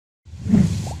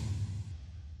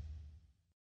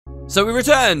So we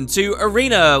return to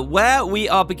Arena, where we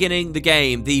are beginning the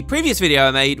game. The previous video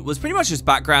I made was pretty much just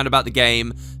background about the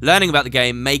game, learning about the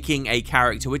game, making a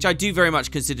character, which I do very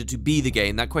much consider to be the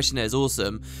game. That questionnaire is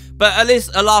awesome. But at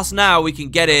least, alas, now we can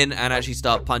get in and actually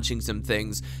start punching some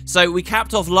things. So we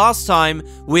capped off last time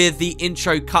with the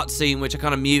intro cutscene, which I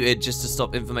kind of muted just to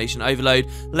stop information overload.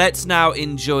 Let's now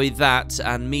enjoy that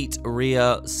and meet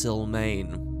Rhea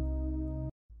Silmaine.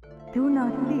 Do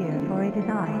not fear, for it is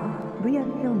I, Rhea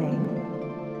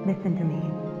Silmaine. Listen to me.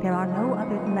 There are no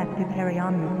others left to carry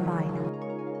on this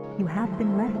fight. You have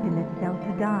been left in this cell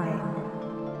to die.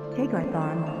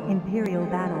 Jagartharn, Imperial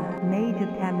battle, Mage of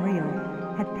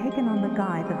Tamriel, has taken on the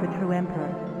guise of the true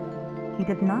Emperor. He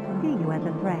does not see you as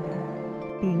a threat,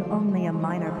 being only a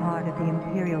minor part of the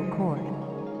Imperial court.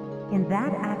 In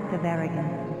that act of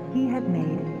arrogance, he has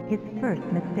made his first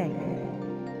mistake.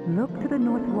 Look to the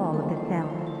north wall of the cell.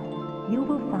 You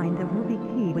will find a ruby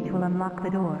key which will unlock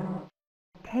the door.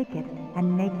 Take it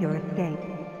and make your escape.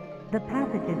 The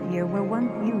passages here were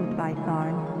once used by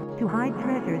Tharn to hide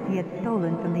treasures he had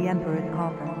stolen from the Emperor's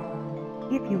coffer.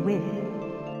 If you wish,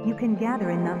 you can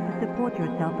gather enough to support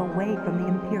yourself away from the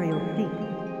Imperial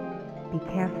seat. Be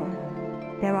careful.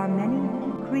 There are many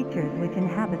creatures which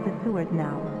inhabit the sewers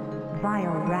now,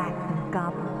 vile rats and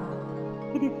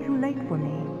goblins. It is too late for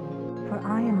me, for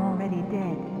I am already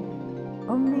dead.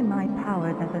 Only my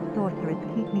powers as a sorceress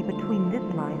keep me between this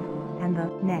life and the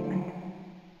next.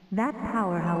 That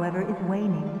power, however, is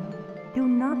waning. Do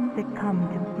not succumb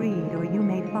to greed, or you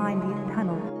may find these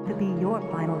tunnels to be your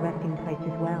final resting place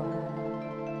as well.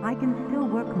 I can still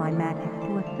work my magic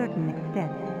to a certain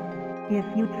extent. If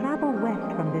you travel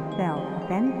west from this cell,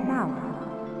 then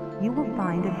south, you will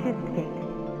find a shift gate.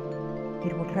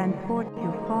 It will transport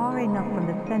you far enough from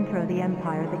the center of the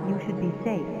Empire that you should be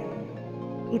safe.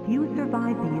 If you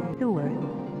survive these sewers,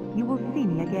 you will see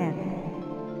me again.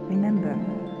 Remember,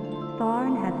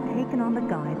 Tharn has taken on the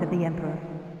guise of the Emperor.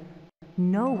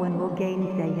 No one will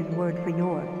gainsay his word for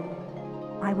yours.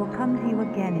 I will come to you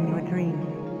again in your dreams,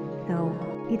 so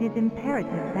it is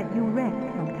imperative that you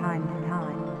rest from time to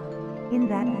time. In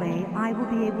that way, I will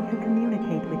be able to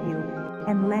communicate with you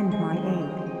and lend my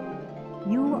aid.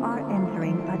 You are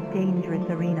entering a dangerous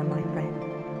arena, my friend.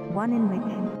 One in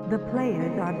which the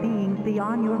players are beings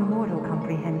beyond your mortal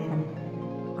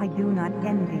comprehension. I do not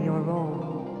envy your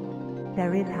role.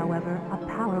 There is, however, a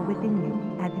power within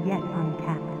you as yet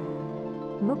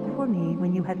untapped. Look for me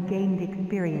when you have gained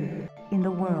experience in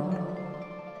the world.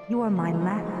 You are my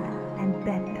last and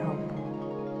best hope.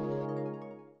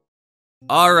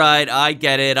 Alright, I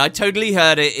get it. I totally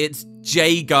heard it. It's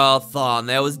Jagartharn.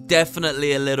 There was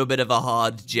definitely a little bit of a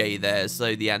hard J there.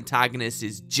 So the antagonist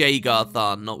is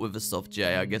Jagartharn, not with a soft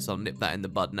J. I guess I'll nip that in the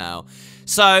bud now.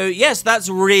 So, yes, that's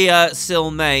Rhea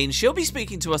Silmaine. She'll be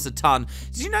speaking to us a ton.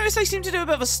 Did you notice they seem to do a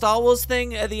bit of a Star Wars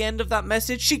thing at the end of that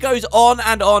message? She goes on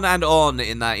and on and on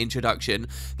in that introduction.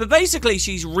 But basically,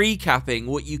 she's recapping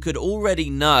what you could already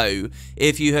know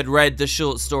if you had read the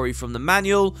short story from the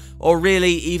manual, or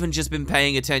really even just been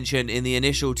paying attention in the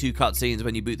initial 2 cutscenes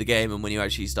when you boot the game and when you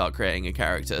actually start creating a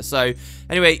character. So,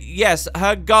 anyway, yes,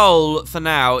 her goal for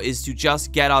now is to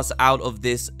just get us out of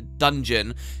this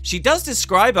dungeon. She does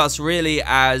describe us really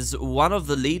as one of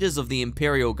the leaders of the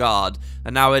Imperial Guard,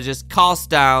 and now we're just cast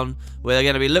down. We're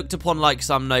going to be looked upon like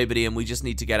some nobody, and we just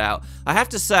need to get out. I have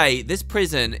to say, this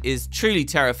prison is truly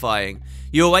terrifying.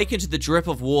 You awaken to the drip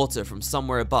of water from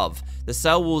somewhere above. The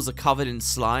cell walls are covered in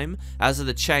slime, as are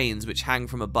the chains which hang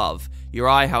from above. Your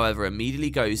eye, however, immediately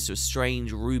goes to a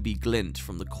strange ruby glint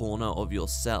from the corner of your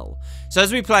cell. So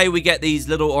as we play, we get these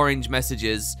little orange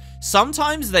messages.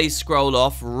 Sometimes they scroll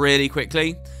off really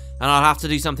quickly, and I'll have to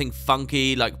do something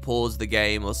funky like pause the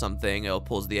game or something, or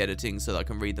pause the editing so that I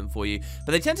can read them for you.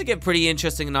 But they tend to get pretty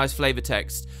interesting and nice flavor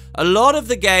text. A lot of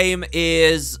the game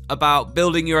is about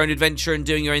building your own adventure and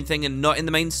doing your own thing, and not in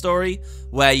the main story,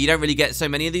 where you don't really get so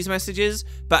many of these messages.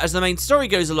 But as the main story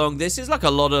goes along, this is like a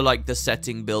lot of like the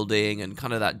setting building and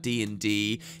kind of that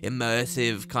D&D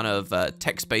immersive kind of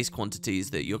text-based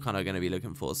quantities that you're kind of going to be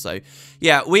looking for. So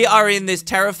yeah, we are in this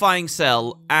terrifying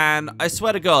cell, and I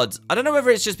swear to God, I don't know whether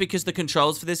it's just because the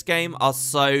controls for this game are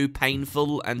so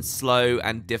painful and slow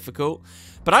and difficult,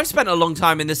 but I've spent a long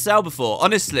time in this cell before,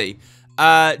 honestly.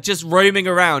 Just roaming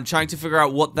around trying to figure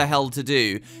out what the hell to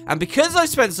do. And because I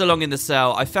spent so long in the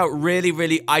cell, I felt really,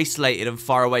 really isolated and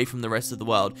far away from the rest of the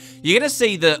world. You're going to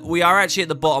see that we are actually at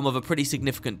the bottom of a pretty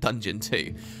significant dungeon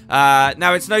too.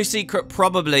 Now, it's no secret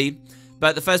probably,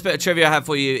 but the first bit of trivia I have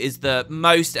for you is that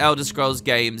most Elder Scrolls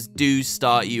games do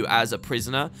start you as a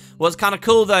prisoner. What's kind of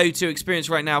cool though to experience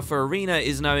right now for Arena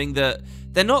is knowing that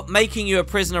they're not making you a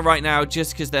prisoner right now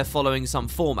just because they're following some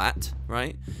format,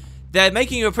 right? They're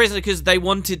making you a prisoner because they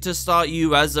wanted to start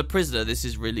you as a prisoner. This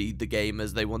is really the game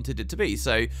as they wanted it to be.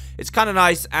 So it's kind of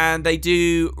nice, and they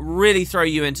do really throw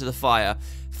you into the fire.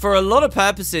 For a lot of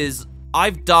purposes,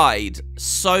 I've died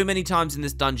so many times in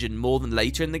this dungeon more than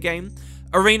later in the game.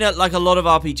 Arena, like a lot of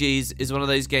RPGs, is one of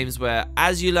those games where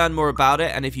as you learn more about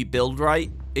it, and if you build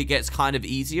right, it gets kind of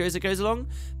easier as it goes along.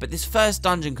 But this first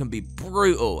dungeon can be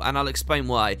brutal, and I'll explain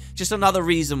why. Just another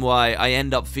reason why I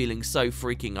end up feeling so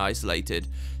freaking isolated.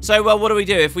 So, well, what do we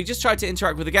do? If we just try to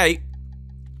interact with the gate,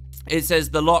 it says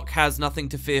the lock has nothing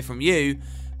to fear from you,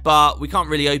 but we can't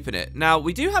really open it. Now,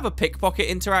 we do have a pickpocket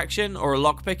interaction or a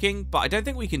lock picking, but I don't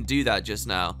think we can do that just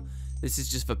now. This is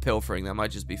just for pilfering. That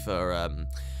might just be for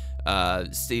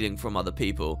stealing from other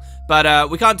people, but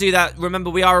we can't do that.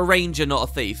 Remember, we are a ranger, not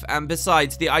a thief. And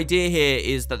besides, the idea here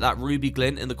is that ruby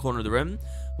glint in the corner of the room,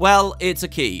 well, it's a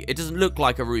key. It doesn't look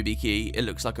like a ruby key. It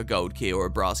looks like a gold key or a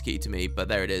brass key to me, but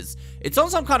there it is. It's on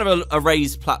some kind of a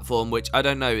raised platform, which I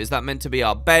don't know. Is that meant to be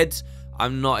our bed?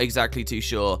 I'm not exactly too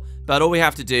sure, but all we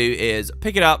have to do is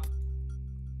pick it up,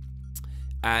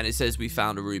 and it says we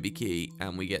found a ruby key,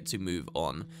 and we get to move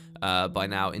on by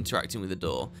now interacting with the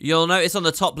door. You'll notice on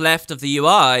the top left of the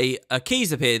UI, a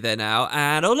key's appeared there now,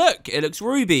 and oh look, it looks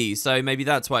ruby, so maybe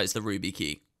that's why it's the ruby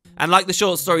key. And like the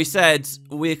short story said,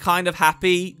 we're kind of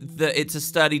happy that it's a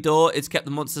sturdy door, it's kept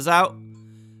the monsters out,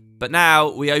 but now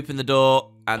we open the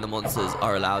door, and the monsters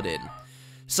are allowed in.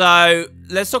 So,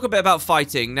 let's talk a bit about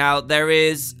fighting. Now, there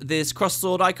is this cross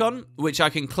sword icon, which I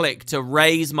can click to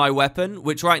raise my weapon,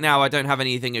 which right now I don't have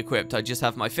anything equipped. I just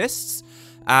have my fists,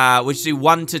 which do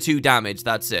 1 to 2 damage.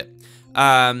 That's it.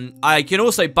 I can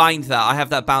also bind that. I have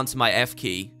that bound to my F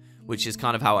key, which is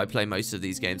kind of how I play most of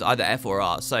these games, either F or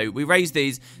R. So, we raise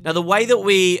these. Now, the way that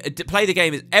we play the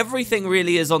game is everything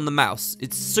really is on the mouse.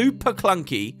 It's super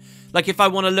clunky. Like, if I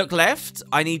want to look left,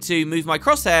 I need to move my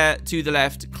crosshair to the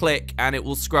left, click, and it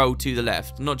will scroll to the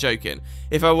left. I'm not joking.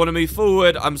 If I want to move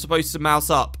forward, I'm supposed to mouse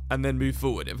up and then move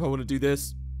forward. If I want to do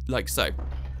this, like so.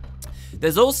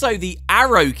 There's also the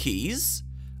arrow keys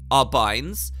are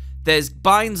binds. There's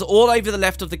binds all over the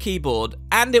left of the keyboard,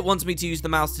 and it wants me to use the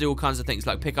mouse to do all kinds of things,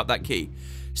 like pick up that key.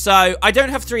 So, I don't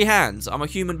have 3 hands. I'm a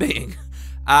human being.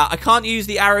 I can't use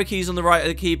the arrow keys on the right of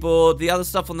the keyboard, the other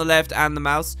stuff on the left, and the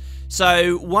mouse.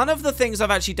 So, one of the things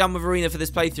I've actually done with Arena for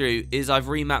this playthrough is I've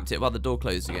remapped it. Well, the door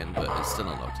closed again, but it's still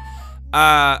unlocked.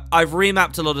 I've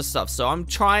remapped a lot of stuff, so I'm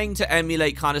trying to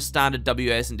emulate kind of standard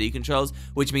WASD controls,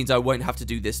 which means I won't have to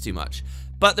do this too much.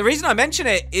 But the reason I mention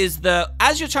it is that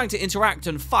as you're trying to interact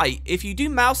and fight, if you do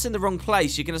mouse in the wrong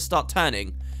place, you're going to start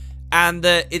turning. And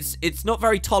it's not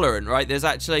very tolerant, right? There's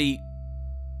actually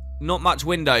not much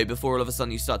window before all of a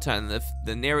sudden you start turning.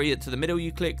 The nearer to the middle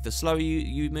you click, the slower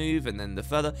you move, and then the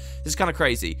further. It's kind of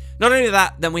crazy. Not only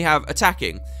that, then we have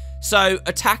attacking. So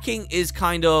attacking is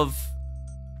kind of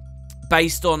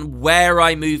based on where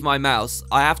I move my mouse.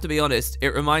 I have to be honest,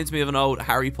 it reminds me of an old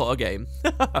Harry Potter game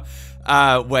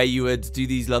where you would do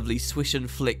these lovely swish and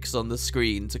flicks on the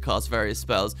screen to cast various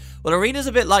spells. Well, Arena's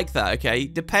a bit like that, okay?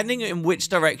 Depending in which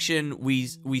direction we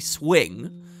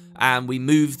swing and we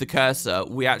move the cursor,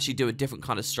 we actually do a different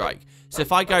kind of strike. So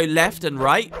if I go left and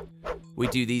right, we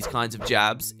do these kinds of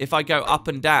jabs. If I go up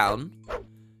and down,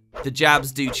 the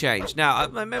jabs do change. Now,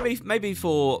 maybe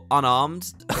for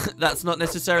unarmed, that's not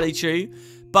necessarily true.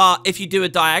 But if you do a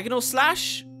diagonal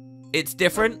slash, it's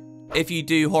different. If you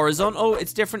do horizontal,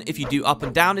 it's different. If you do up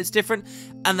and down, it's different.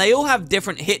 And they all have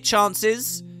different hit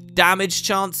chances, damage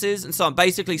chances, and so on.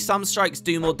 Basically, some strikes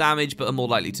do more damage but are more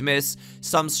likely to miss.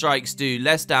 Some strikes do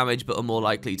less damage but are more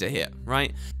likely to hit,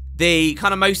 right? The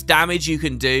kind of most damage you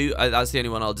can do, that's the only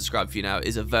one I'll describe for you now,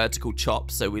 is a vertical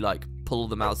chop. So we like pull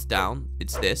the mouse down.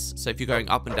 It's this. So if you're going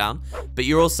up and down, but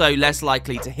you're also less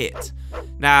likely to hit.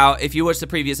 Now, if you watched the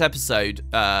previous episode,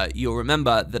 you'll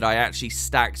remember that I actually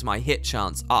stacked my hit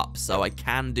chance up. So I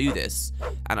can do this,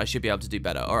 and I should be able to do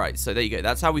better. All right, so there you go.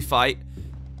 That's how we fight.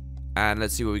 And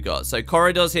let's see what we got. So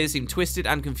corridors here seem twisted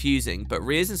and confusing, but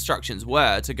Rhea's instructions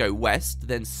were to go west,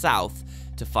 then south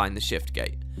to find the shift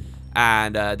gate.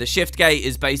 And the shift gate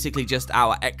is basically just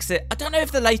our exit. I don't know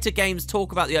if the later games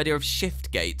talk about the idea of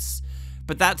shift gates,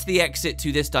 but that's the exit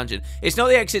to this dungeon. It's not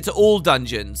the exit to all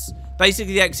dungeons.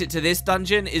 Basically, the exit to this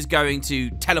dungeon is going to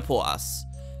teleport us.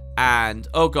 And,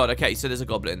 oh god, okay, so there's a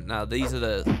goblin. Now, these are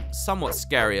the somewhat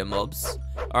scarier mobs.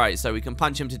 Alright, so we can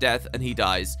punch him to death and he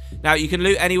dies. Now, you can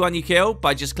loot anyone you kill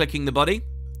by just clicking the body.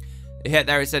 Hit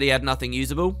there, it said he had nothing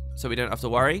usable, so we don't have to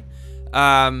worry.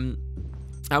 And,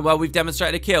 well, we've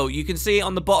demonstrated a kill. You can see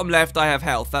on the bottom left, I have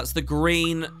health. That's the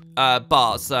green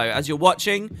bar. So, as you're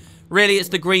watching, really, it's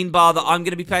the green bar that I'm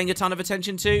going to be paying a ton of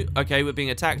attention to. Okay, we're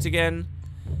being attacked again.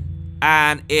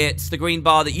 and it's the green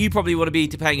bar that you probably want to be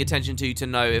paying attention to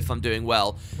know if I'm doing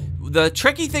well. The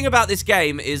tricky thing about this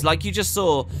game is, like you just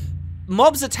saw,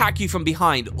 mobs attack you from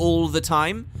behind all the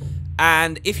time,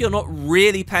 and if you're not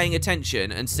really paying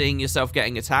attention and seeing yourself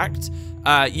getting attacked,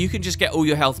 you can just get all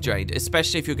your health drained,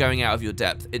 especially if you're going out of your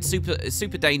depth. It's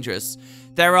super dangerous.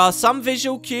 There are some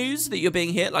visual cues that you're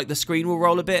being hit, like the screen will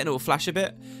roll a bit and it will flash a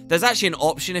bit. There's actually an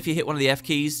option if you hit one of the F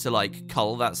keys to like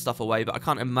cull that stuff away, but I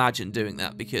can't imagine doing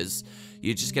that because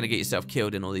you're just going to get yourself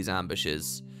killed in all these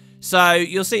ambushes. So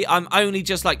you'll see I'm only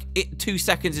just like 2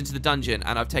 seconds into the dungeon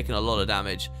and I've taken a lot of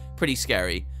damage. Pretty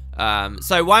scary.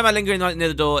 So why am I lingering right near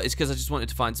the door? It's because I just wanted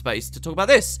to find space to talk about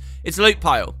this. It's a loot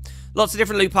pile. Lots of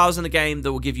different loot piles in the game that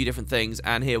will give you different things.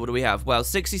 And here, what do we have? Well,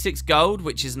 66 gold,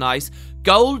 which is nice.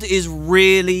 Gold is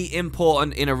really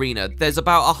important in Arena. There's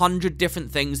about 100 different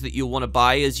things that you'll want to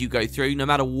buy as you go through, no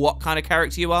matter what kind of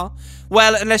character you are.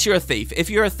 Well, unless you're a thief. If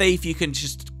you're a thief, you can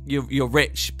just... You're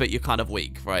rich, but you're kind of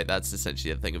weak, right? That's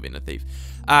essentially the thing of being a thief.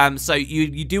 So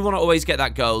you do want to always get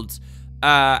that gold.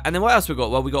 And then what else we got?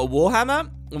 Well, we got a warhammer,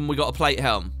 and we got a plate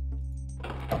helm.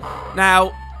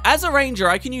 Now, as a ranger,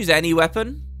 I can use any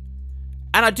weapon.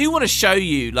 And I do want to show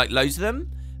you, like, loads of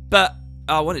them. But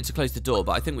I want it to close the door,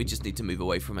 but I think we just need to move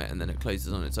away from it, and then it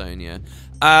closes on its own, yeah.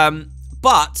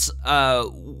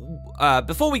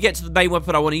 Before we get to the main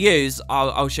weapon I want to use,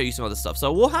 I'll show you some other stuff.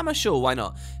 So, warhammer, sure, why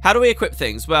not? How do we equip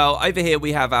things? Well, over here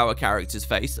we have our character's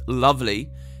face. Lovely.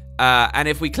 And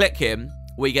if we click him,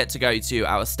 we get to go to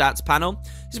our stats panel.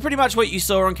 This is pretty much what you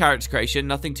saw on character creation.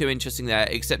 Nothing too interesting there,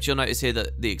 except you'll notice here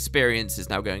that the experience is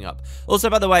now going up. Also,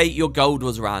 by the way, your gold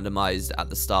was randomized at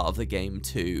the start of the game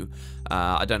too.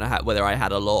 I don't know whether I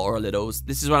had a lot or a little.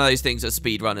 This is one of those things that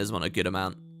speedrunners want a good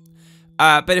amount.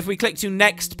 But if we click to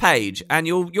next page, and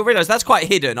you'll realize that's quite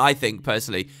hidden, I think,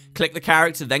 personally. Click the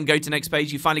character, then go to next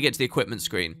page, you finally get to the equipment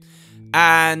screen.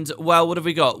 And, well, what have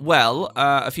we got? Well,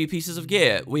 a few pieces of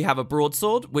gear. We have a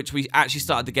broadsword, which we actually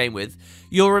started the game with.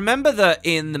 You'll remember that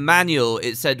in the manual,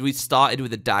 it said we started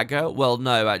with a dagger. Well,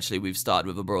 no, actually, we've started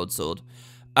with a broadsword.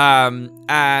 And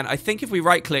I think if we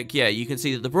right-click, yeah, you can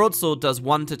see that the broadsword does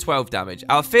 1 to 12 damage.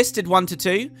 Our fist did 1 to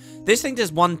 2. This thing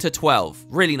does 1 to 12.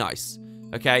 Really nice.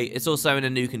 Okay, it's also in a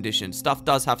new condition. Stuff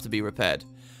does have to be repaired.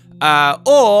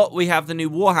 Or we have the new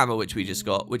warhammer, which we just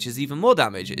got, which is even more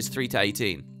damage. It's 3 to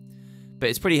 18. But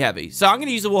it's pretty heavy. So I'm going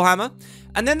to use the warhammer.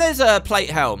 And then there's a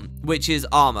plate helm, which is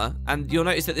armor. And you'll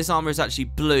notice that this armor is actually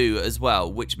blue as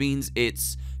well, which means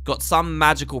it's got some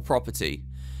magical property.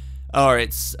 Or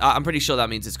I'm pretty sure that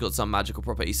means it's got some magical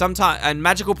property. And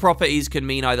magical properties can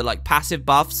mean either like passive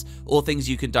buffs or things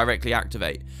you can directly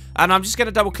activate. And I'm just going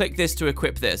to double click this to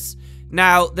equip this.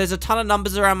 Now, there's a ton of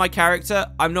numbers around my character.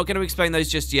 I'm not going to explain those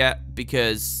just yet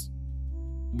because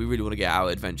we really want to get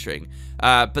out adventuring.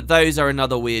 But those are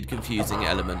another weird, confusing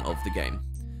element of the game.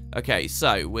 Okay,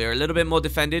 so we're a little bit more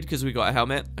defended because we got a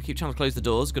helmet. I keep trying to close the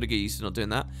doors. Got to get used to not doing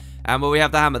that. And we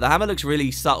have the hammer. The hammer looks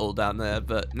really subtle down there,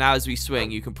 but now as we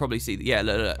swing, you can probably see that. Yeah,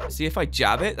 look. See if I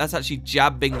jab it? That's actually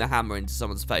jabbing the hammer into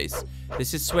someone's face.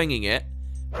 This is swinging it,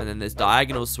 and then there's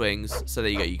diagonal swings. So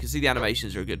there you go. You can see the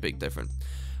animations are a good big difference.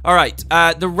 All right,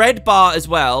 the red bar as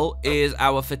well is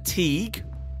our fatigue,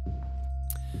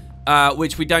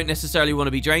 which we don't necessarily want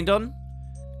to be drained on.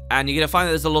 And you're going to find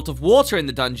that there's a lot of water in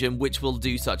the dungeon, which will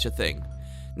do such a thing.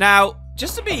 Now,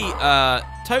 just to be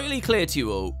totally clear to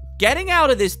you all, getting out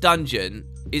of this dungeon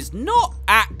is not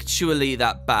actually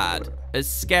that bad. As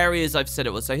scary as I've said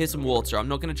it was. So here's some water. I'm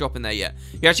not going to drop in there yet.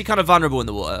 You're actually kind of vulnerable in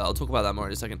the water. I'll talk about that more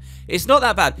in a second. It's not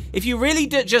that bad. If you really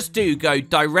just do go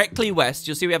directly west,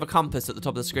 you'll see we have a compass at the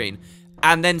top of the screen.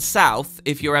 And then south,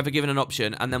 if you're ever given an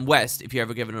option. And then west, if you're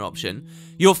ever given an option.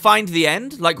 You'll find the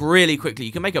end, like, really quickly.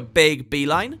 You can make a big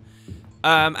beeline.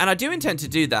 And I do intend to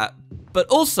do that. But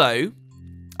also,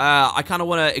 I kind of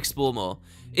want to explore more.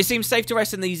 It seems safe to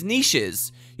rest in these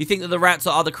niches. You think that the rats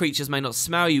or other creatures may not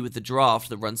smell you with the draft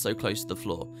that runs so close to the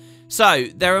floor. So,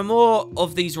 there are more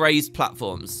of these raised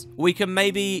platforms. We can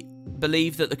maybe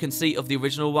believe that the conceit of the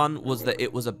original one was that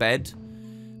it was a bed.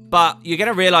 But you're going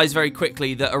to realize very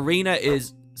quickly that Arena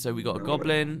is... So, we got a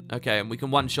goblin. Okay, and we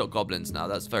can one-shot goblins now.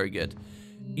 That's very good.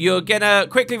 You're going to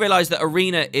quickly realize that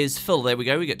Arena is full. There we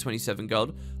go. We get 27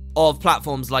 gold. Of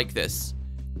platforms like this.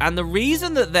 And the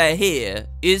reason that they're here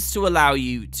is to allow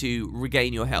you to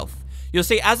regain your health. You'll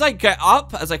see, as I get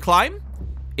up, as I climb,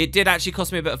 it did actually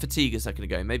cost me a bit of fatigue a second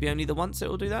ago. Maybe only the once it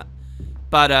will do that.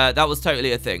 But that was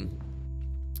totally a thing.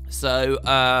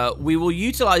 So we will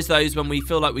utilize those when we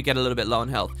feel like we get a little bit low on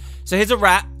health. So here's a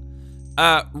rat.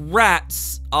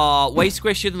 Rats are way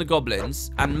squishier than the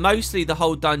goblins. And mostly the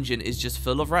whole dungeon is just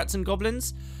full of rats and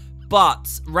goblins.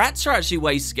 But rats are actually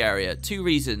way scarier. 2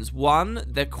 reasons. 1,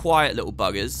 they're quiet little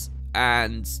buggers,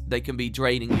 and they can be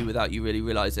draining you without you really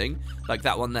realizing. Like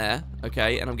that one there,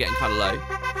 okay? And I'm getting kind of low.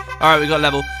 All right, we got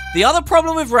level. The other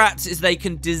problem with rats is they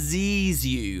can disease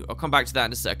you. I'll come back to that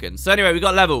in a second. So anyway, we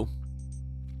got level.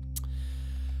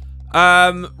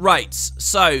 Right,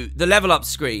 so the level up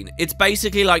screen. It's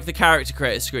basically like the character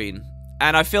creator screen.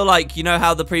 And I feel like, you know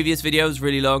how the previous video was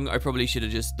really long? I probably should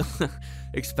have just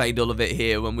explained all of it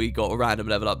here when we got a random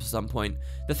level up at some point.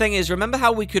 The thing is, remember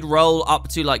how we could roll up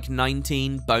to like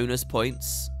 19 bonus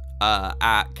points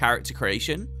at character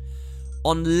creation?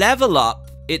 On level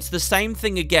up, it's the same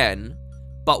thing again,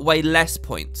 but way less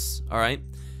points, alright?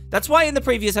 That's why in the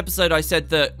previous episode I said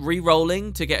that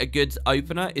re-rolling to get a good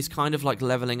opener is kind of like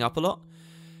leveling up a lot.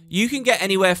 You can get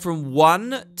anywhere from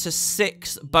 1 to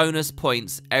 6 bonus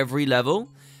points every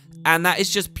level, and that is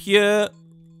just pure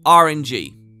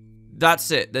RNG.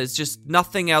 That's it. There's just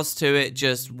nothing else to it,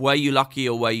 just were you lucky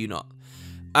or were you not.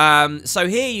 So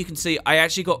here you can see I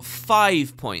actually got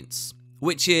 5 points,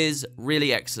 which is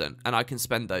really excellent, and I can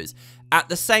spend those. At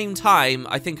the same time,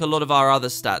 I think a lot of our other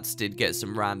stats did get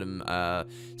some random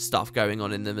stuff going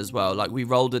on in them as well. Like, we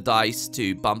rolled a dice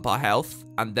to bump our health,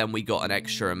 and then we got an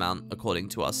extra amount according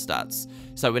to our stats.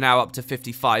 So we're now up to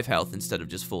 55 health instead of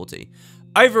just 40.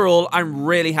 Overall, I'm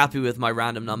really happy with my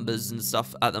random numbers and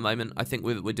stuff at the moment. I think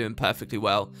we're doing perfectly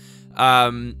well.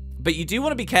 But you do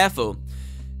want to be careful.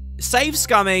 Save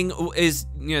scumming is,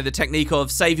 you know, the technique of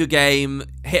save your game,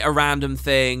 hit a random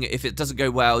thing. If it doesn't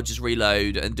go well, just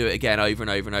reload and do it again over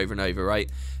and over and over and over, right?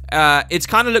 It's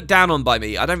kind of looked down on by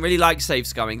me. I don't really like save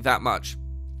scumming that much.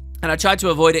 And I try to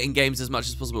avoid it in games as much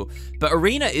as possible. But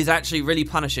Arena is actually really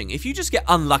punishing. If you just get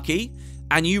unlucky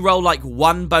and you roll like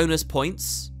 1 bonus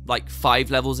points, like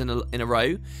 5 levels in a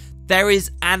row, there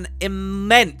is an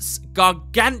immense,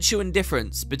 gargantuan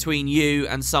difference between you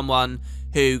and someone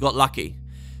who got lucky.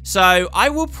 So I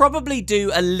will probably do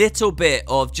a little bit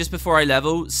of, just before I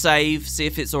level, save, see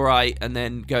if it's alright, and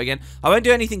then go again. I won't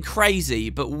do anything crazy,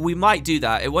 but we might do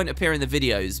that. It won't appear in the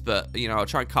videos, but, you know, I'll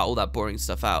try and cut all that boring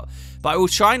stuff out. But I will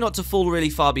try not to fall really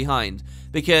far behind,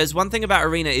 because one thing about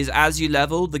Arena is as you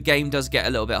level, the game does get a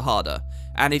little bit harder.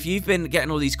 And if you've been getting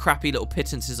all these crappy little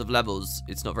pittances of levels,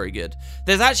 it's not very good.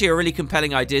 There's actually a really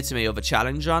compelling idea to me of a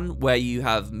challenge run where you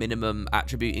have minimum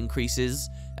attribute increases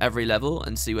every level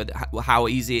and see how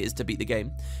easy it is to beat the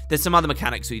game. There's some other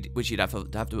mechanics which you'd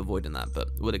have to avoid in that, but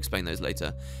we'll explain those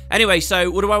later. Anyway, so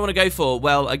what do I want to go for?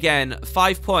 Well, again,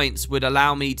 5 points would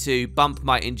allow me to bump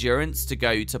my endurance to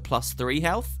go to +3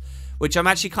 health, which I'm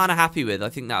actually kind of happy with. I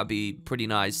think that would be pretty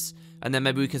nice. And then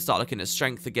maybe we can start looking at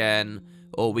strength again,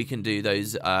 or we can do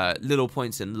those little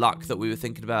points in luck that we were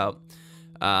thinking about.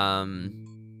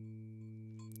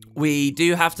 We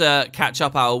do have to catch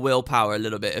up our willpower a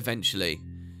little bit eventually.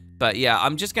 But yeah,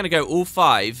 I'm just going to go all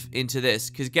 5 into this,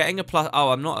 because getting a plus... Oh,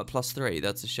 I'm not at +3.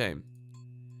 That's a shame.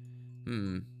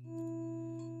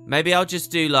 Maybe I'll just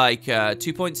do like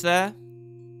 2 points there.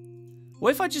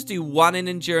 What if I just do 1 in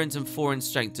endurance and 4 in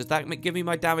strength? Does that give me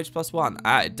my damage +1?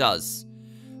 Ah, it does.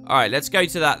 Alright, let's go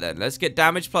to that then. Let's get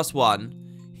damage +1,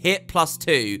 hit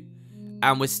 +2,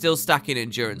 and we're still stacking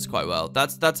endurance quite well.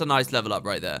 That's a nice level up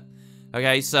right there.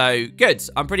 Okay, so good.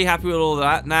 I'm pretty happy with all of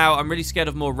that. Now, I'm really scared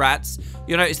of more rats.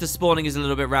 You'll notice the spawning is a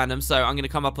little bit random, so I'm going to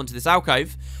come up onto this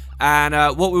alcove. And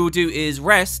what we will do is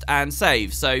rest and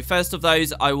save. So first of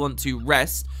those, I want to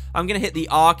rest. I'm going to hit the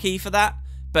R key for that,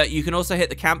 but you can also hit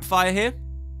the campfire here.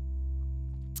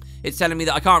 It's telling me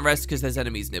that I can't rest because there's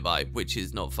enemies nearby, which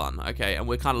is not fun, okay? And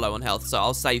we're kind of low on health, so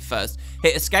I'll save first.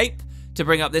 Hit escape to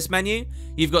bring up this menu.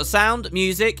 You've got sound,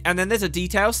 music, and then there's a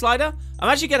detail slider. I'm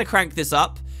actually going to crank this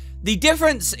up. The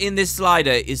difference in this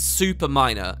slider is super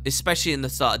minor, especially in the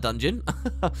starter dungeon.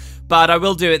 But I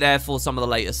will do it there for some of the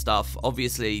later stuff.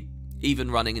 Obviously, even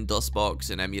running in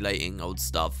DOSBox and emulating old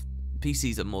stuff,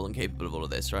 PCs are more than capable of all of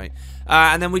this, right?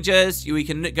 And then we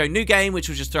can go new game, which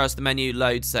will just throw us the menu,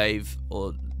 load, save,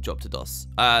 or drop to DOS.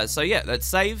 So yeah, let's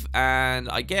save, and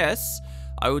I guess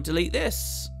I will delete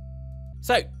this.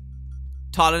 So,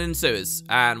 Thailand and sewers,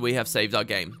 and we have saved our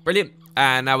game. Brilliant.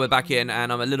 And now we're back in,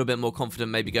 and I'm a little bit more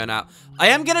confident maybe going out. I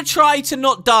am going to try to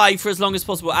not die for as long as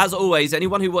possible. As always,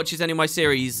 anyone who watches any of my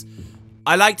series,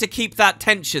 I like to keep that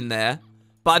tension there.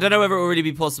 But I don't know whether it will really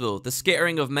be possible. The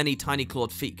skittering of many tiny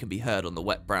clawed feet can be heard on the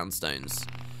wet brownstones.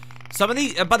 Some of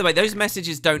these, by the way, those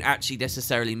messages don't actually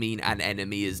necessarily mean an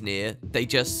enemy is near. They're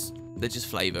just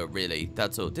flavor, really.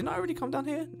 That's all. Didn't I already come down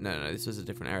here? No, this was a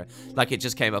different area. Like, it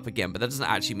just came up again, but that doesn't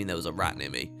actually mean there was a rat near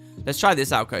me. Let's try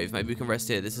this alcove. Maybe we can rest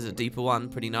here. This is a deeper one.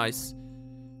 Pretty nice.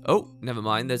 Oh, never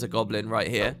mind. There's a goblin right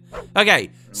here. Okay,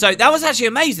 so that was actually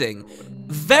amazing.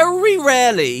 Very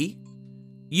rarely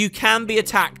you can be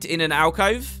attacked in an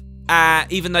alcove,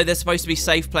 even though they're supposed to be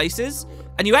safe places.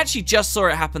 And you actually just saw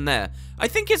it happen there. I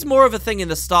think it's more of a thing in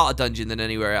the starter dungeon than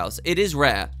anywhere else. It is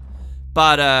rare.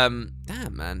 But,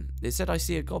 damn, man. It said I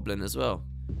see a goblin as well.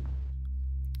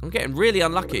 I'm getting really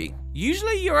unlucky.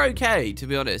 Usually you're okay, to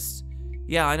be honest.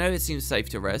 Yeah, I know it seems safe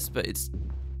to rest, but it's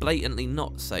blatantly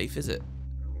not safe, is it?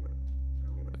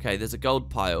 Okay, there's a gold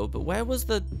pile, but where was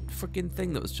the freaking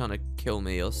thing that was trying to kill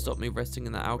me or stop me resting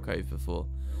in that alcove before?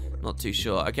 Not too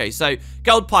sure. Okay, so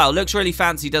gold pile looks really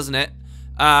fancy, doesn't it?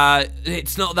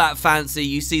 It's not that fancy.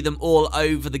 You see them all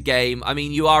over the game. I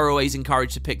mean, you are always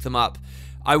encouraged to pick them up.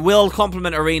 I will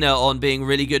compliment Arena on being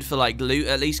really good for, like, loot,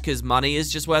 at least, because money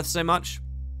is just worth so much.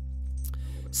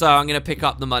 So I'm going to pick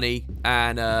up the money,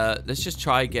 and let's just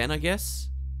try again, I guess.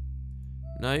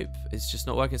 Nope, it's just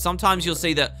not working. Sometimes you'll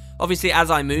see that, obviously, as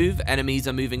I move, enemies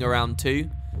are moving around too,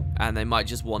 and they might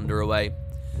just wander away.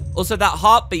 Also, that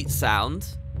heartbeat sound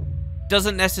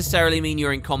doesn't necessarily mean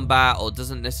you're in combat, or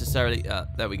doesn't necessarily...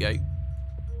 there we go.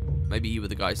 Maybe you were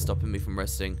the guy stopping me from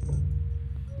resting.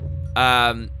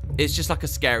 It's just like a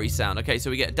scary sound. Okay,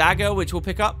 so we get a dagger, which we'll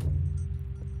pick up.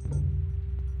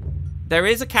 There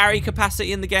is a carry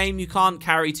capacity in the game. You can't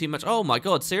carry too much. Oh my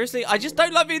god, seriously? I just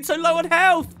don't like being so low on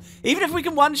health. Even if we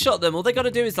can one-shot them, all they got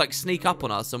to do is like sneak up on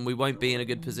us and we won't be in a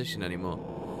good position anymore.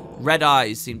 Red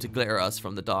eyes seem to glitter at us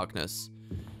from the darkness.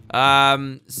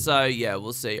 So yeah,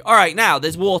 we'll see. All right, now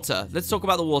there's water. Let's talk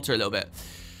about the water a little bit.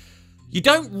 You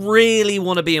don't really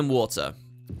want to be in water.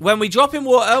 When we drop in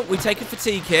water, we take a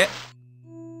fatigue hit.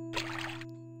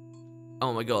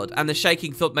 Oh my god. And the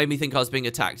shaking thought made me think I was being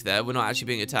attacked there. We're not actually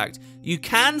being attacked. You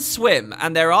can swim,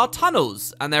 and there are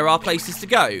tunnels, and there are places to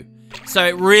go. So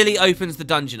it really opens the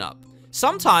dungeon up.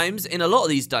 Sometimes, in a lot of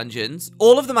these dungeons,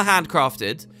 all of them are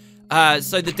handcrafted.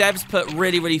 So the devs put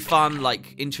really, really fun,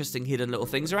 like, interesting hidden little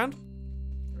things around.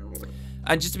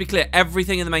 And just to be clear,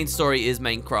 everything in the main story is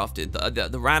main crafted.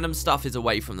 The random stuff is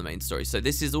away from the main story. So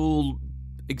this is all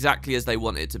exactly as they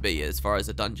want it to be as far as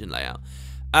a dungeon layout.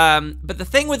 But the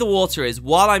thing with the water is,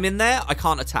 while I'm in there, I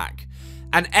can't attack.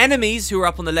 And enemies who are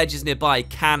up on the ledges nearby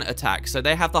can attack. So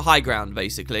they have the high ground,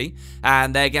 basically.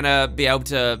 And they're going to be able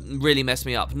to really mess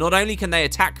me up. Not only can they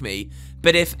attack me,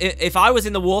 but if I was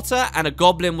in the water and a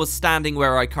goblin was standing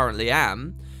where I currently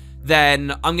am,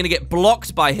 then I'm going to get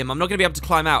blocked by him. I'm not going to be able to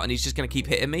climb out, and he's just going to keep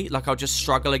hitting me. Like, I'll just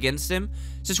struggle against him.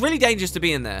 So it's really dangerous to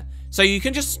be in there. So you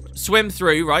can just swim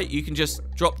through, right? You can just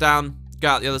drop down, go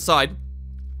out the other side.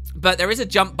 But there is a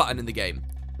jump button in the game.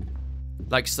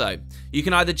 Like so. You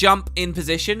can either jump in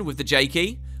position with the J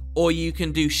key, or you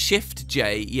can do Shift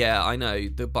J. Yeah, I know,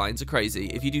 the buttons are crazy.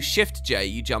 If you do Shift J,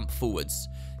 you jump forwards.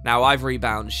 Now, I've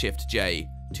rebound Shift J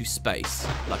to space,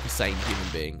 like a sane human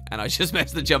being, and I just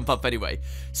messed the jump up anyway.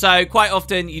 So, quite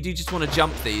often, you do just want to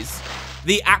jump these.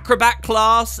 The Acrobat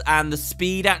class and the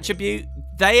Speed attribute,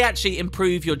 they actually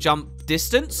improve your jump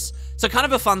distance. So, kind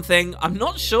of a fun thing. I'm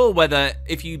not sure whether,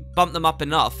 if you bump them up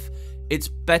enough, it's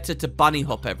better to bunny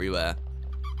hop everywhere.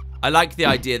 I like the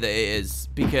idea that it is,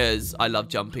 because I love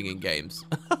jumping in games.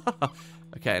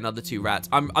 Okay, another 2 rats.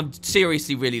 I'm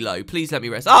seriously really low. Please let me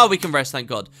rest. Oh, we can rest, thank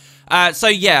God. So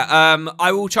yeah,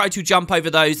 I will try to jump over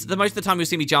those. Most of the time you'll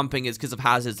see me jumping is because of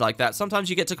hazards like that. Sometimes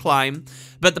you get to climb,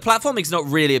 but the platforming is not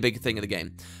really a big thing in the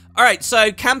game. All right,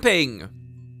 so camping.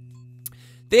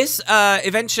 This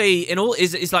eventually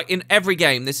is like in every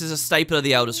game. This is a staple of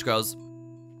the Elder Scrolls.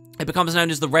 It becomes known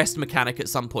as the rest mechanic at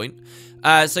some point.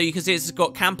 So you can see it's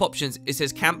got camp options. It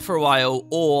says camp for a while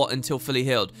or until fully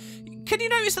healed. Can you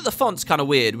notice that the font's kind of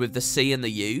weird with the C and the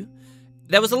U?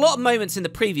 There was a lot of moments in the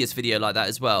previous video like that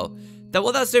as well. That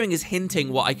what that's doing is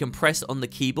hinting what I can press on the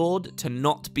keyboard to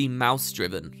not be mouse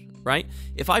driven, right?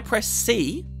 If I press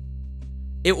C,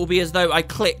 it will be as though I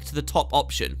clicked the top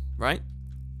option, right?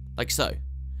 Like so.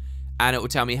 And it will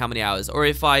tell me how many hours. Or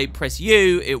if I press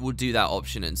U, it will do that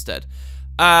option instead.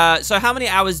 So how many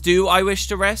hours do I wish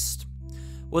to rest?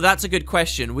 Well, that's a good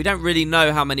question. We don't really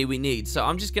know how many we need. So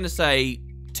I'm just going to say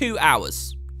 2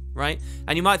 hours, right?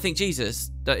 And you might think,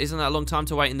 Jesus, isn't that a long time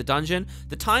to wait in the dungeon?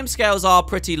 The timescales are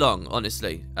pretty long,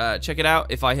 honestly. Check it out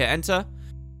if I hit enter.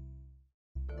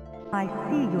 I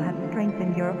see you have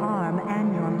strengthened your arm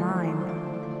and your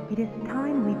mind. It is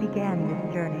time we began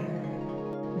this journey.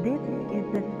 This is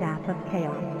the Staff of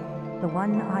Chaos. The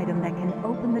one item that can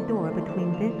open the door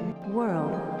between this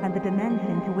world and the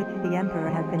dimension to which the Emperor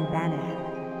has been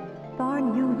banished.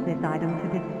 Tharn used this item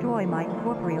to destroy my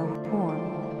corporeal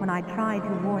form when I tried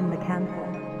to warn the Council.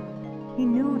 He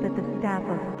knew that the Staff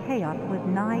of Chaos was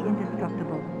nigh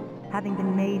indestructible, having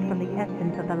been made from the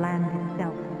essence of the land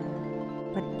itself.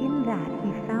 But in that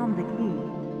he found the key.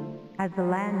 As the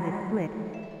land is split,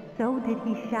 so did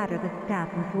he shatter the staff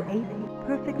into 8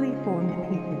 perfectly formed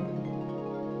pieces.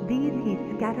 These he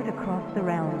scattered across the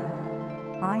realm.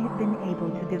 I have been able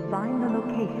to divine the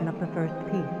location of the first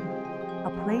piece,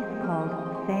 a place called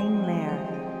Fang Lair.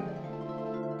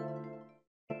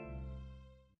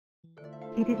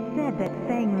 It is said that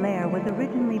Fang Lair was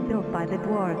originally built by the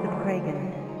dwarves of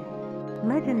Kragan.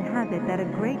 Legend has it that a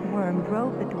great worm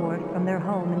drove the dwarves from their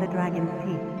home in the Dragon's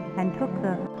Teeth and took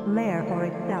the lair for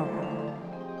itself.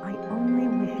 I only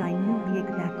wish I knew the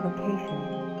exact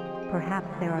location. Perhaps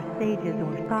there are sages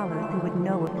or scholars who would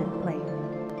know of this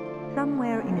place.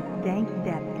 Somewhere in its dank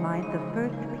depths lies the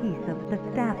first piece of the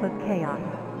Staff of Chaos.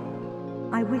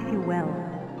 I wish you well.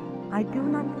 I do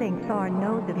not think Thar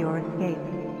knows of your escape,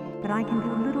 but I can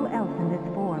do little else in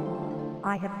this form.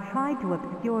 I have tried to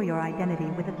obscure your identity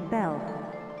with a spell,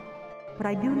 but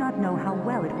I do not know how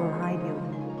well it will hide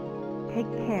you.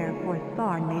 Take care, for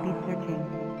Thar may be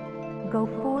searching. Go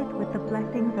forth with the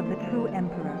blessings of the true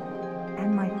Emperor,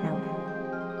 and myself.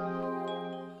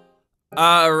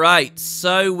 Alright,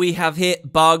 so we have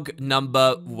hit bug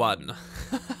number 1.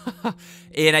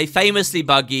 In a famously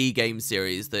buggy game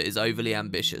series that is overly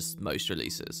ambitious, most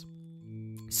releases.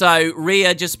 So,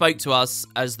 Rhea just spoke to us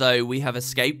as though we have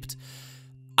escaped.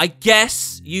 I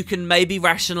guess you can maybe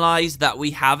rationalize that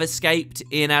we have escaped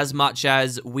in as much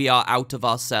as we are out of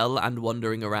our cell and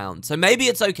wandering around. So maybe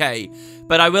it's okay,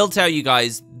 but I will tell you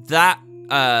guys that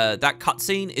that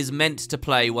cutscene is meant to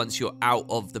play once you're out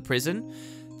of the prison.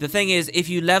 The thing is, if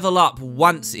you level up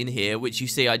once in here, which you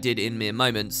see I did in mere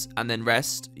moments, and then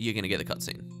rest, you're going to get the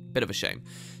cutscene. Bit of a shame.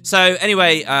 So,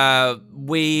 anyway,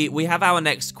 we have our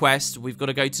next quest. We've got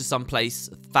to go to some place,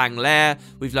 Fang Lair.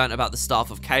 We've learned about the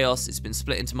Staff of Chaos. It's been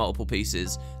split into multiple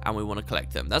pieces, and we want to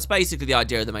collect them. That's basically the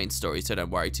idea of the main story, so don't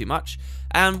worry too much.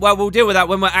 And, well, we'll deal with that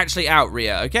when we're actually out,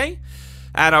 Rhea, okay?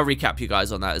 And I'll recap you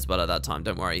guys on that as well at that time,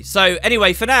 don't worry. So,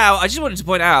 anyway, for now, I just wanted to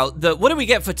point out that what do we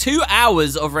get for 2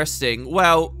 hours of resting?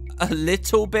 Well, a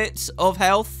little bit of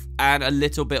health and a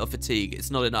little bit of fatigue.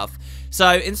 It's not enough. So,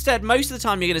 instead, most of the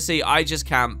time you're going to see I just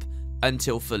camp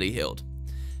until fully healed.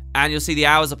 And you'll see the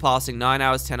hours are passing, 9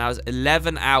 hours, 10 hours,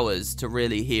 11 hours to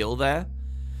really heal there.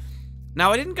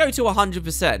 Now, I didn't go to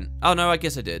 100%. Oh, no, I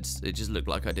guess I did. It just looked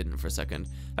like I didn't for a second.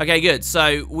 Okay, good.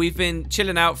 So, we've been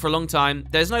chilling out for a long time.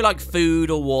 There's no, like, food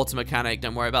or water mechanic.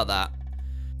 Don't worry about that.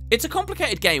 It's a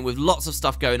complicated game with lots of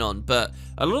stuff going on, but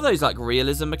a lot of those, like,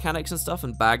 realism mechanics and stuff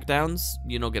and bag downs,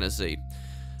 you're not going to see.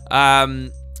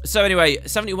 So, anyway,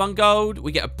 71 gold.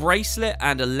 We get a bracelet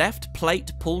and a left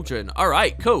plate pauldron. All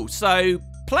right, cool. So,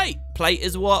 plate. Plate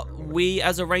is what we,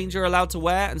 as a ranger, are allowed to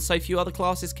wear, and so few other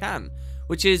classes can.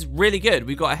 Which is really good.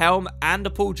 We've got a helm and a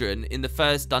pauldron in the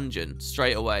first dungeon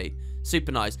straight away.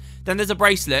 Super nice. Then there's a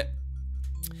bracelet.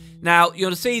 Now,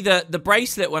 you'll see that the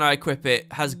bracelet, when I equip it,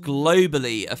 has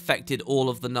globally affected all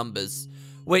of the numbers.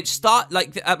 Which start,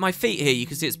 like, at my feet here, you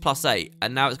can see it's +8.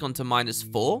 And now it's gone to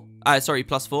 -4. Sorry,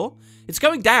 +4. It's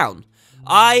going down.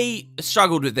 I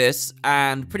struggled with this,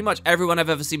 and pretty much everyone I've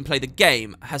ever seen play the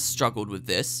game has struggled with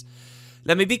this.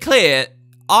 Let me be clear.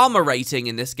 Armor rating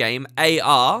in this game,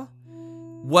 AR,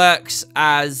 works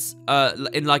as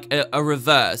in like a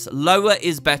reverse. Lower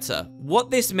is better.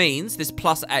 What this means, this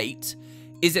 +8,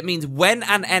 is it means when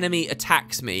an enemy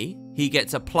attacks me, he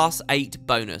gets a +8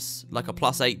 bonus, like a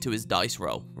 +8 to his dice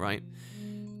roll, right?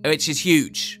 Which is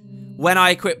huge. When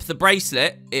I equip the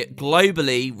bracelet, it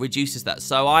globally reduces that,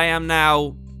 so I am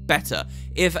now better.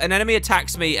 If an enemy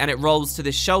attacks me and it rolls to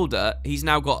this shoulder, he's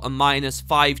now got a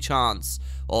 -5 chance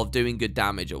of doing good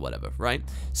damage or whatever, right?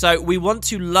 So we want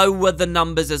to lower the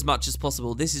numbers as much as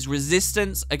possible. This is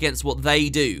resistance against what they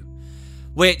do,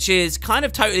 which is kind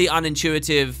of totally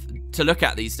unintuitive to look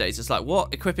at these days. It's like,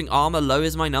 what? Equipping armor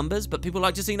lowers my numbers? But people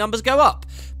like to see numbers go up.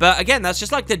 But again, that's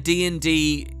just like the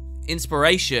D&D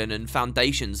inspiration and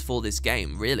foundations for this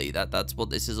game, really. That's what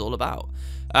this is all about.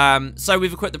 So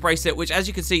we've equipped the bracelet, which, as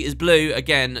you can see, is blue,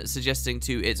 again, suggesting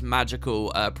to its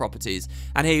magical properties.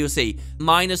 And here you'll see,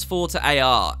 -4 to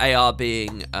AR, AR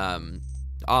being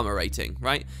armor rating,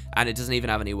 right? And it doesn't even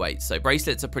have any weight. So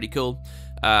bracelets are pretty cool,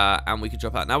 and we can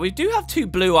drop out. Now, we do have 2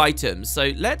 blue items,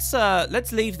 so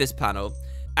let's leave this panel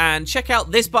and check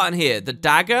out this button here, the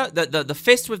dagger, the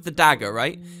fist with the dagger,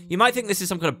 right? You might think this is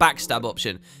some kind of backstab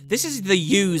option. This is the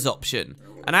use option,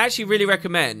 and I actually really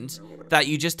recommend that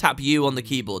you just tap U on the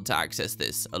keyboard to access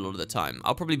this a lot of the time.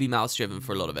 I'll probably be mouse driven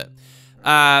for a lot of it.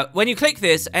 When you click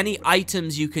this, any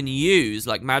items you can use,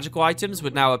 like magical items,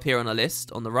 would now appear on a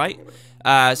list on the right.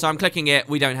 So I'm clicking it.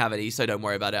 We don't have any, so don't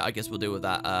worry about it. I guess we'll deal with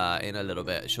that in a little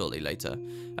bit shortly later.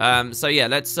 So yeah,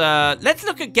 let's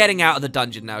look at getting out of the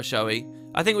dungeon now, shall we?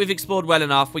 I think we've explored well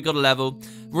enough. We got a level.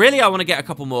 Really, I want to get a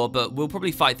couple more, but we'll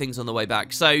probably fight things on the way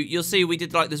back. So you'll see we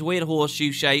did like this weird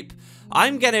horseshoe shape.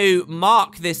 I'm going to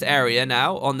mark this area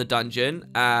now on the dungeon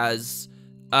as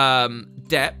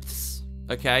depths,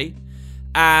 okay?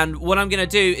 And what I'm going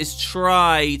to do is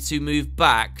try to move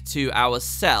back to our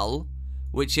cell,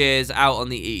 which is out on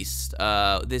the east.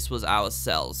 This was our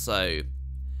cell, so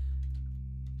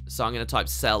I'm going to type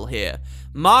cell here.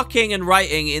 Marking and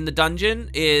writing in the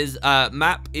dungeon is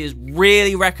map is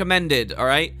really recommended, all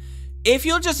right? If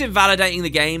you're just invalidating the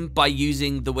game by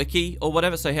using the wiki or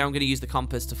whatever, so here I'm going to use the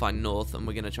compass to find north, and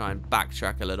we're going to try and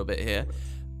backtrack a little bit here.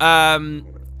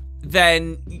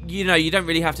 Then, you know, you don't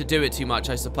really have to do it too much,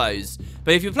 I suppose.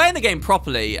 But if you're playing the game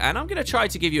properly, and I'm going to try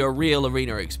to give you a real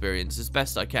arena experience as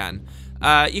best I can,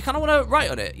 you kind of want to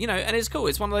write on it, you know, and it's cool.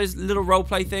 It's one of those little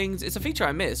roleplay things. It's a feature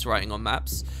I miss, writing on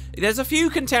maps. There's a few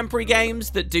contemporary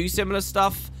games that do similar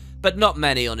stuff, but not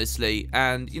many, honestly.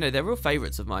 And, you know, they're real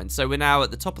favorites of mine. So we're now at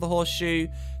the top of the horseshoe.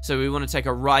 So we want to take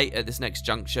a right at this next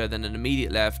juncture, then an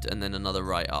immediate left, and then another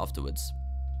right afterwards.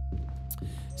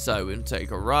 So we're going to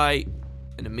take a right,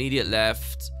 an immediate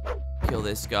left, kill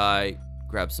this guy,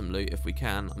 grab some loot if we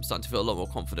can. I'm starting to feel a lot more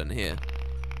confident here.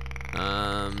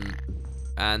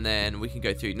 And then we can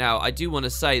go through. Now, I do want to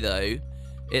say, though,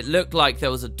 it looked like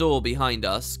there was a door behind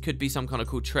us. Could be some kind of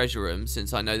cool treasure room,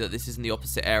 since I know that this is in the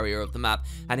opposite area of the map.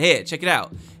 And here, check it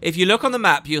out. If you look on the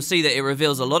map, you'll see that it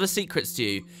reveals a lot of secrets to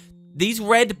you. These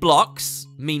red blocks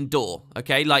mean door,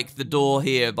 okay? Like the door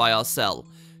here by our cell.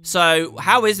 So,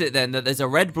 how is it then that there's a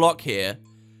red block here,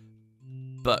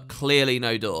 but clearly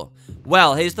no door?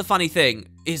 Well, here's the funny thing.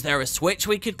 Is there a switch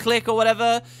we could click or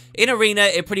whatever? In Arena,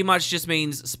 it pretty much just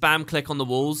means spam click on the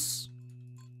walls,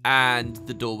 and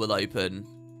the door will open.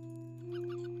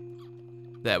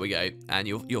 There we go, and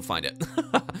you'll find it.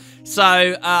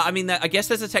 So, I mean, I guess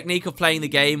there's a technique of playing the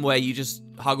game where you just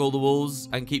hug all the walls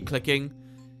and keep clicking.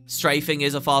 Strafing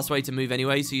is a fast way to move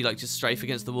anyway, so you like just strafe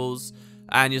against the walls.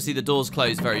 And you'll see the doors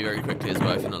close very, very quickly as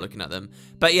well if you're not looking at them.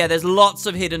 But yeah, there's lots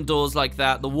of hidden doors like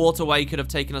that. The waterway could have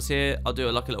taken us here. I'll do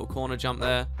like a little corner jump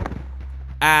there.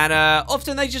 And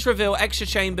often they just reveal extra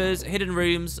chambers, hidden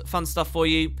rooms, fun stuff for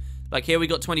you. Like here we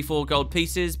got 24 gold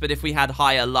pieces, but if we had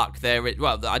higher luck there,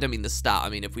 well, I don't mean the stat. I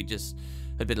mean if we just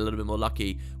had been a little bit more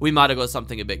lucky, we might have got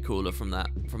something a bit cooler from that,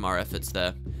 from our efforts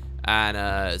there.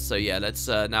 And so yeah, let's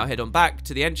now head on back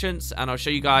to the entrance, and I'll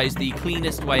show you guys the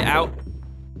cleanest way out.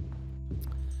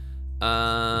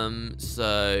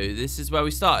 So this is where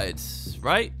we started,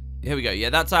 right? Here we go.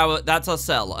 Yeah, that's our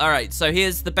cell. All right, so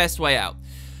here's the best way out.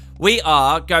 We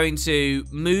are going to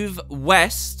move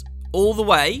west all the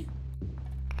way,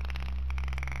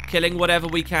 killing whatever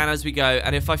we can as we go.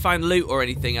 And if I find loot or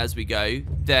anything as we go,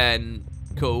 then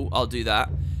cool, I'll do that.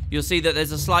 You'll see that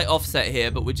there's a slight offset here,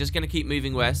 but we're just going to keep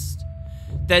moving west.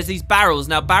 There's these barrels.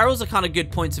 Now, barrels are kind of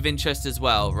good points of interest as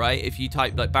well, right? If you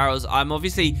type, like, barrels, I'm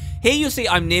obviously... Here you'll see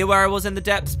I'm near where I was in the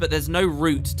depths, but there's no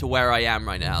route to where I am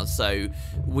right now. So,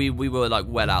 we were, like,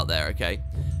 well out there, okay?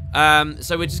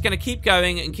 So, we're just going to keep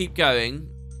going and keep going.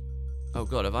 Oh,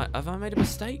 God, have I made a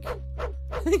mistake?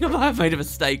 I think I might have made a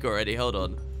mistake already. Hold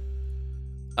on.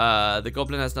 The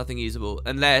goblin has nothing usable.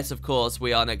 Unless, of course,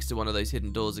 we are next to one of those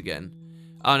hidden doors again.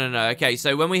 Oh, no. Okay,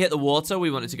 so when we hit the water,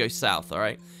 we want it to go south, all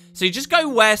right? So you just go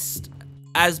west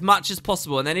as much as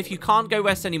possible. And then if you can't go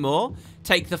west anymore,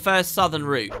 take the first southern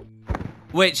route,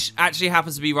 which actually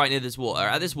happens to be right near this water.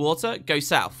 At this water, go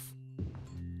south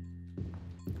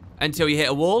until you hit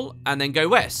a wall, and then go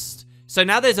west. So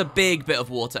now there's a big bit of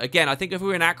water. Again, I think if we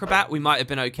were an acrobat, we might have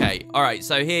been okay. All right,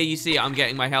 so here you see I'm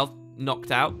getting my health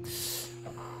knocked out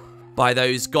by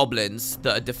those goblins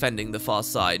that are defending the far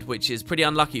side, which is pretty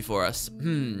unlucky for us.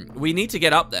 We need to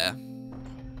get up there.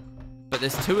 But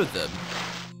there's two of them.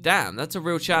 Damn, that's a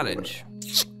real challenge.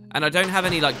 And I don't have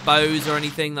any, like, bows or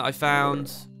anything that I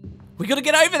found. We gotta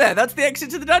get over there. That's the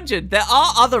exit to the dungeon. There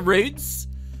are other routes,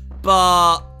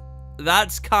 but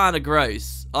that's kind of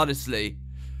gross, honestly.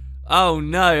 Oh,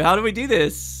 no. How do we do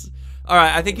this? All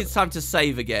right, I think it's time to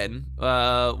save again.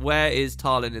 Where is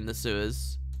Tarlin in the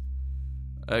sewers?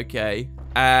 Okay.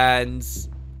 And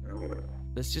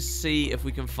let's just see if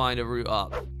we can find a route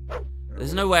up.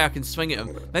 There's no way I can swing at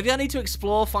them. Maybe I need to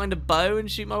explore, find a bow,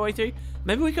 and shoot my way through.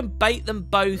 Maybe we can bait them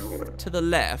both to the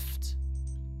left.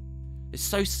 It's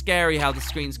so scary how the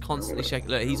screen's constantly shaking.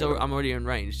 Look, I'm already in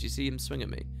range. Do you see him swing at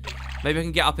me? Maybe I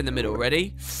can get up in the middle.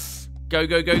 Ready? Go,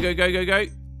 go, go, go, go, go, go.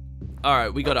 All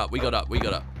right, we got up.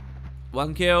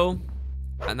 One kill.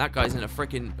 And that guy's in a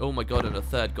freaking... Oh, my God, and a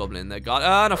third goblin there.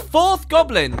 And a fourth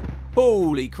goblin.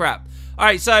 Holy crap. All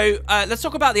right, so let's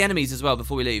talk about the enemies as well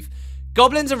before we leave.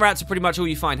 Goblins and rats are pretty much all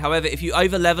you find. However, if you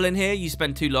over-level in here, you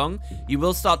spend too long, you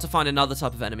will start to find another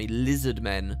type of enemy, lizard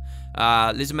men.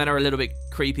 Lizard men are a little bit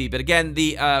creepy, but again,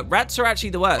 the rats are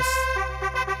actually the worst.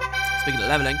 Speaking of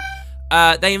leveling,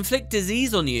 they inflict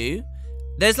disease on you.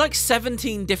 There's like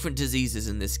 17 different diseases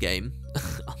in this game.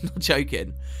 I'm not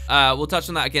joking. We'll touch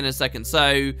on that again in a second.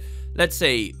 So, let's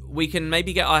see. We can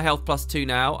maybe get our health +2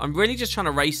 now. I'm really just trying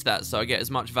to race that so I get as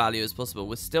much value as possible.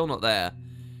 We're still not there.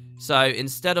 So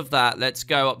instead of that, let's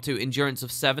go up to endurance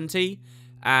of 70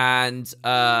 and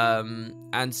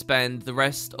spend the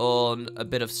rest on a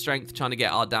bit of strength, trying to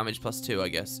get our damage +2, I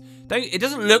guess. It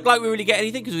doesn't look like we really get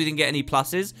anything because we didn't get any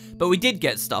pluses, but we did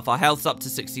get stuff. Our health's up to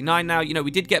 69 now. You know,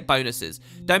 we did get bonuses.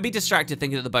 Don't be distracted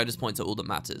thinking that the bonus points are all that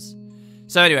matters.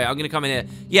 So anyway, I'm going to come in here.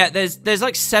 Yeah, there's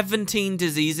like 17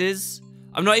 diseases.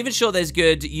 I'm not even sure there's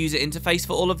good user interface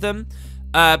for all of them,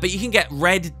 but you can get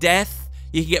Red Death.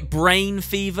 You can get brain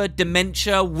fever,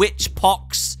 dementia, witch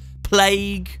pox,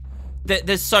 plague.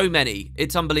 There's so many.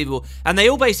 It's unbelievable. And they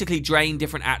all basically drain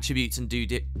different attributes and do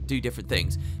different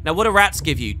things. Now, what do rats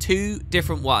give you? 2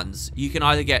 different ones. You can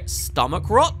either get stomach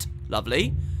rot,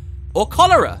 lovely, or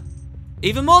cholera,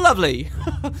 even more lovely.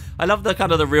 I love the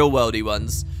kind of the real worldy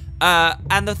ones.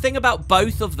 And the thing about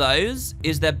both of those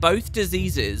is they're both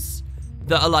diseases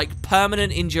that are like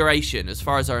permanent in duration, as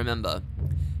far as I remember.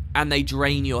 And they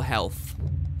drain your health.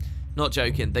 Not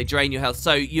joking. They drain your health.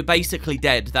 So you're basically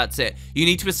dead. That's it. You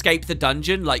need to escape the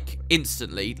dungeon, like,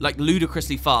 instantly. Like,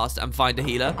 ludicrously fast and find a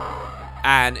healer.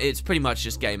 And it's pretty much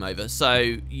just game over.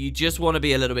 So you just want to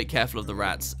be a little bit careful of the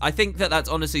rats. I think that that's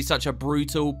honestly such a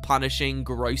brutal, punishing,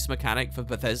 gross mechanic for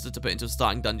Bethesda to put into a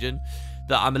starting dungeon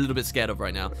that I'm a little bit scared of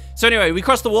right now. So anyway, we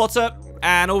cross the water.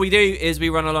 And all we do is we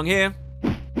run along here.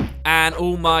 And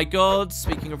oh my god,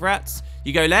 speaking of rats,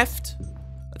 you go left.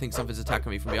 I think something's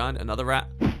attacking me from behind. Another rat.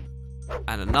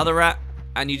 And another rat.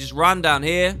 And you just run down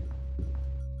here.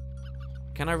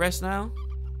 Can I rest now?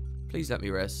 Please let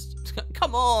me rest.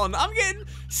 Come on. I'm getting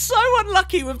so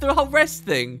unlucky with the whole rest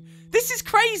thing. This is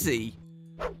crazy.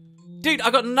 Dude, I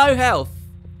got no health.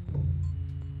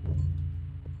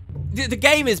 The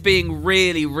game is being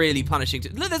really, really punishing.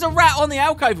 Look, there's a rat on the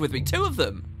alcove with me. 2 of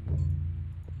them.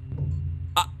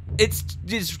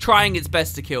 It's trying its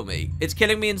best to kill me. It's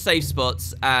killing me in safe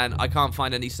spots, and I can't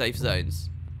find any safe zones.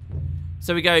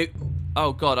 So we go...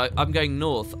 Oh, God, I'm going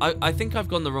north. I think I've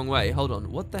gone the wrong way. Hold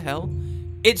on. What the hell?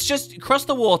 It's just cross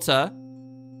the water.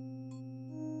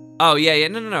 Oh, yeah.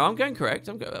 No. I'm going correct.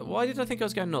 Why did I think I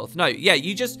was going north? No, yeah,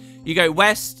 you go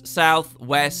west, south,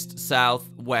 west, south,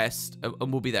 west,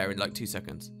 and we'll be there in like 2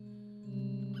 seconds.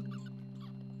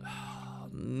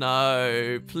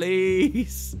 No,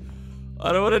 please.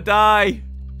 I don't want to die.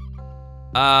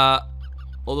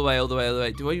 All the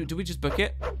way. Do we just book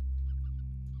it?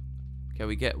 Okay,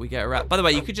 we get a rat. By the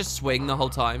way, you could just swing the whole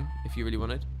time if you really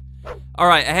wanted. All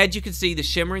right, ahead you can see the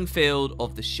shimmering field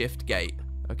of the shift gate.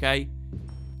 Okay,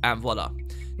 and voila.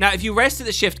 Now, if you rest at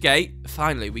the shift gate,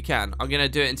 finally we can. I'm gonna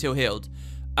do it until healed.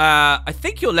 I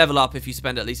think you'll level up if you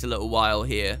spend at least a little while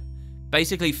here.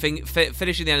 Basically,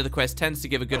 finishing the end of the quest tends to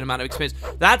give a good amount of experience.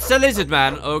 That's a lizard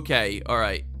man. Okay, all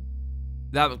right.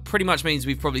 That pretty much means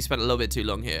we've probably spent a little bit too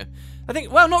long here. I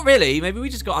think, well, not really. Maybe we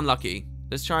just got unlucky.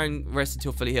 Let's try and rest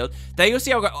until fully healed. There you'll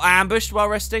see I got ambushed while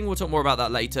resting. We'll talk more about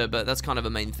that later, but that's kind of a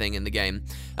main thing in the game.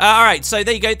 All right, so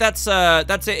there you go. That's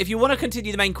it. If you want to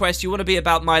continue the main quest, you want to be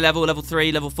about my level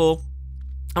 3, level 4,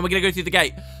 and we're going to go through the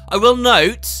gate. I will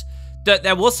note that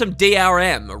there was some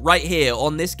DRM right here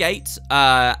on this gate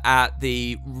at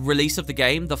the release of the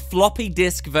game. The floppy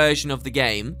disk version of the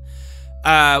game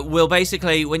will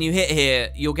basically, when you hit here,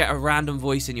 you'll get a random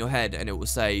voice in your head, and it will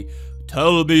say,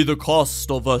 "Tell me the cost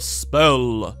of a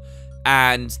spell."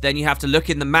 And then you have to look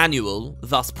in the manual,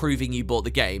 thus proving you bought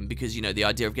the game, because, you know, the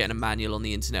idea of getting a manual on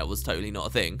the internet was totally not a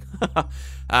thing.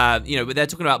 You know, but they're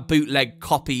talking about bootleg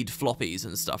copied floppies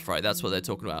and stuff, right? That's what they're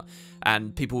talking about.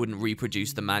 And people wouldn't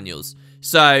reproduce the manuals.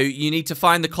 So you need to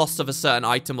find the cost of a certain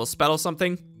item or spell or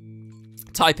something,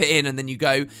 type it in, and then you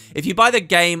go. If you buy the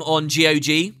game on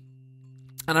GOG,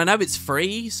 and I know it's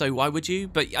free, so why would you?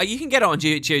 But you can get it on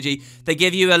GOG. They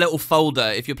give you a little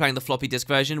folder if you're playing the floppy disk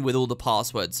version with all the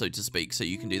passwords, so to speak, so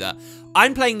you can do that.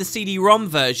 I'm playing the CD-ROM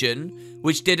version,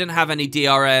 which didn't have any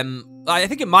DRM. I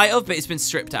think it might have, but it's been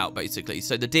stripped out, basically.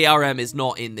 So the DRM is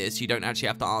not in this. You don't actually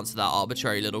have to answer that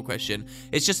arbitrary little question.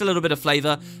 It's just a little bit of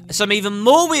flavor. Some even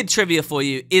more weird trivia for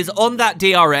you is on that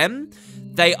DRM,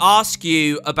 they ask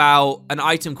you about an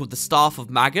item called the Staff of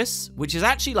Magus, which is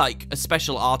actually like a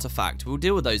special artifact. We'll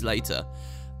deal with those later.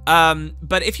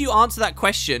 But if you answer that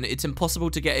question, it's impossible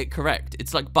to get it correct.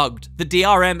 It's like bugged. The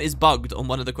DRM is bugged on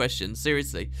one of the questions.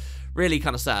 Seriously. Really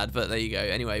kind of sad, but there you go.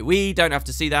 Anyway, we don't have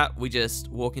to see that. We just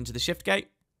walk into the shift gate.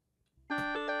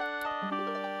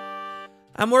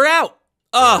 And we're out.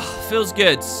 Oh, feels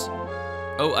good.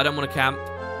 Oh, I don't want to camp.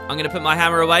 I'm going to put my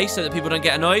hammer away so that people don't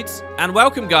get annoyed. And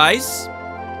welcome, guys,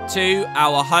 to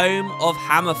our home of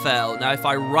Hammerfell. Now, if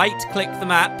I right-click the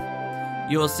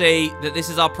map, you will see that this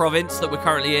is our province that we're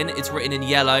currently in. It's written in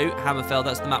yellow, Hammerfell.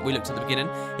 That's the map we looked at the beginning.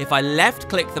 If I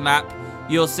left-click the map,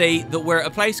 you'll see that we're at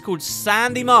a place called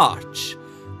Sandy March,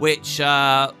 which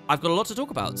I've got a lot to talk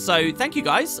about. So thank you,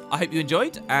 guys. I hope you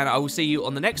enjoyed, and I will see you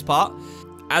on the next part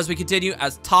as we continue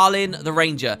as Tarlin the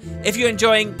Ranger. If you're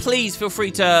enjoying, please feel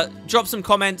free to drop some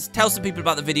comments, tell some people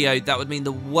about the video. That would mean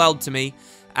the world to me.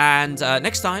 And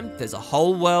next time, there's a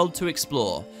whole world to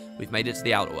explore. We've made it to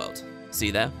the outer world. See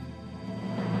you there.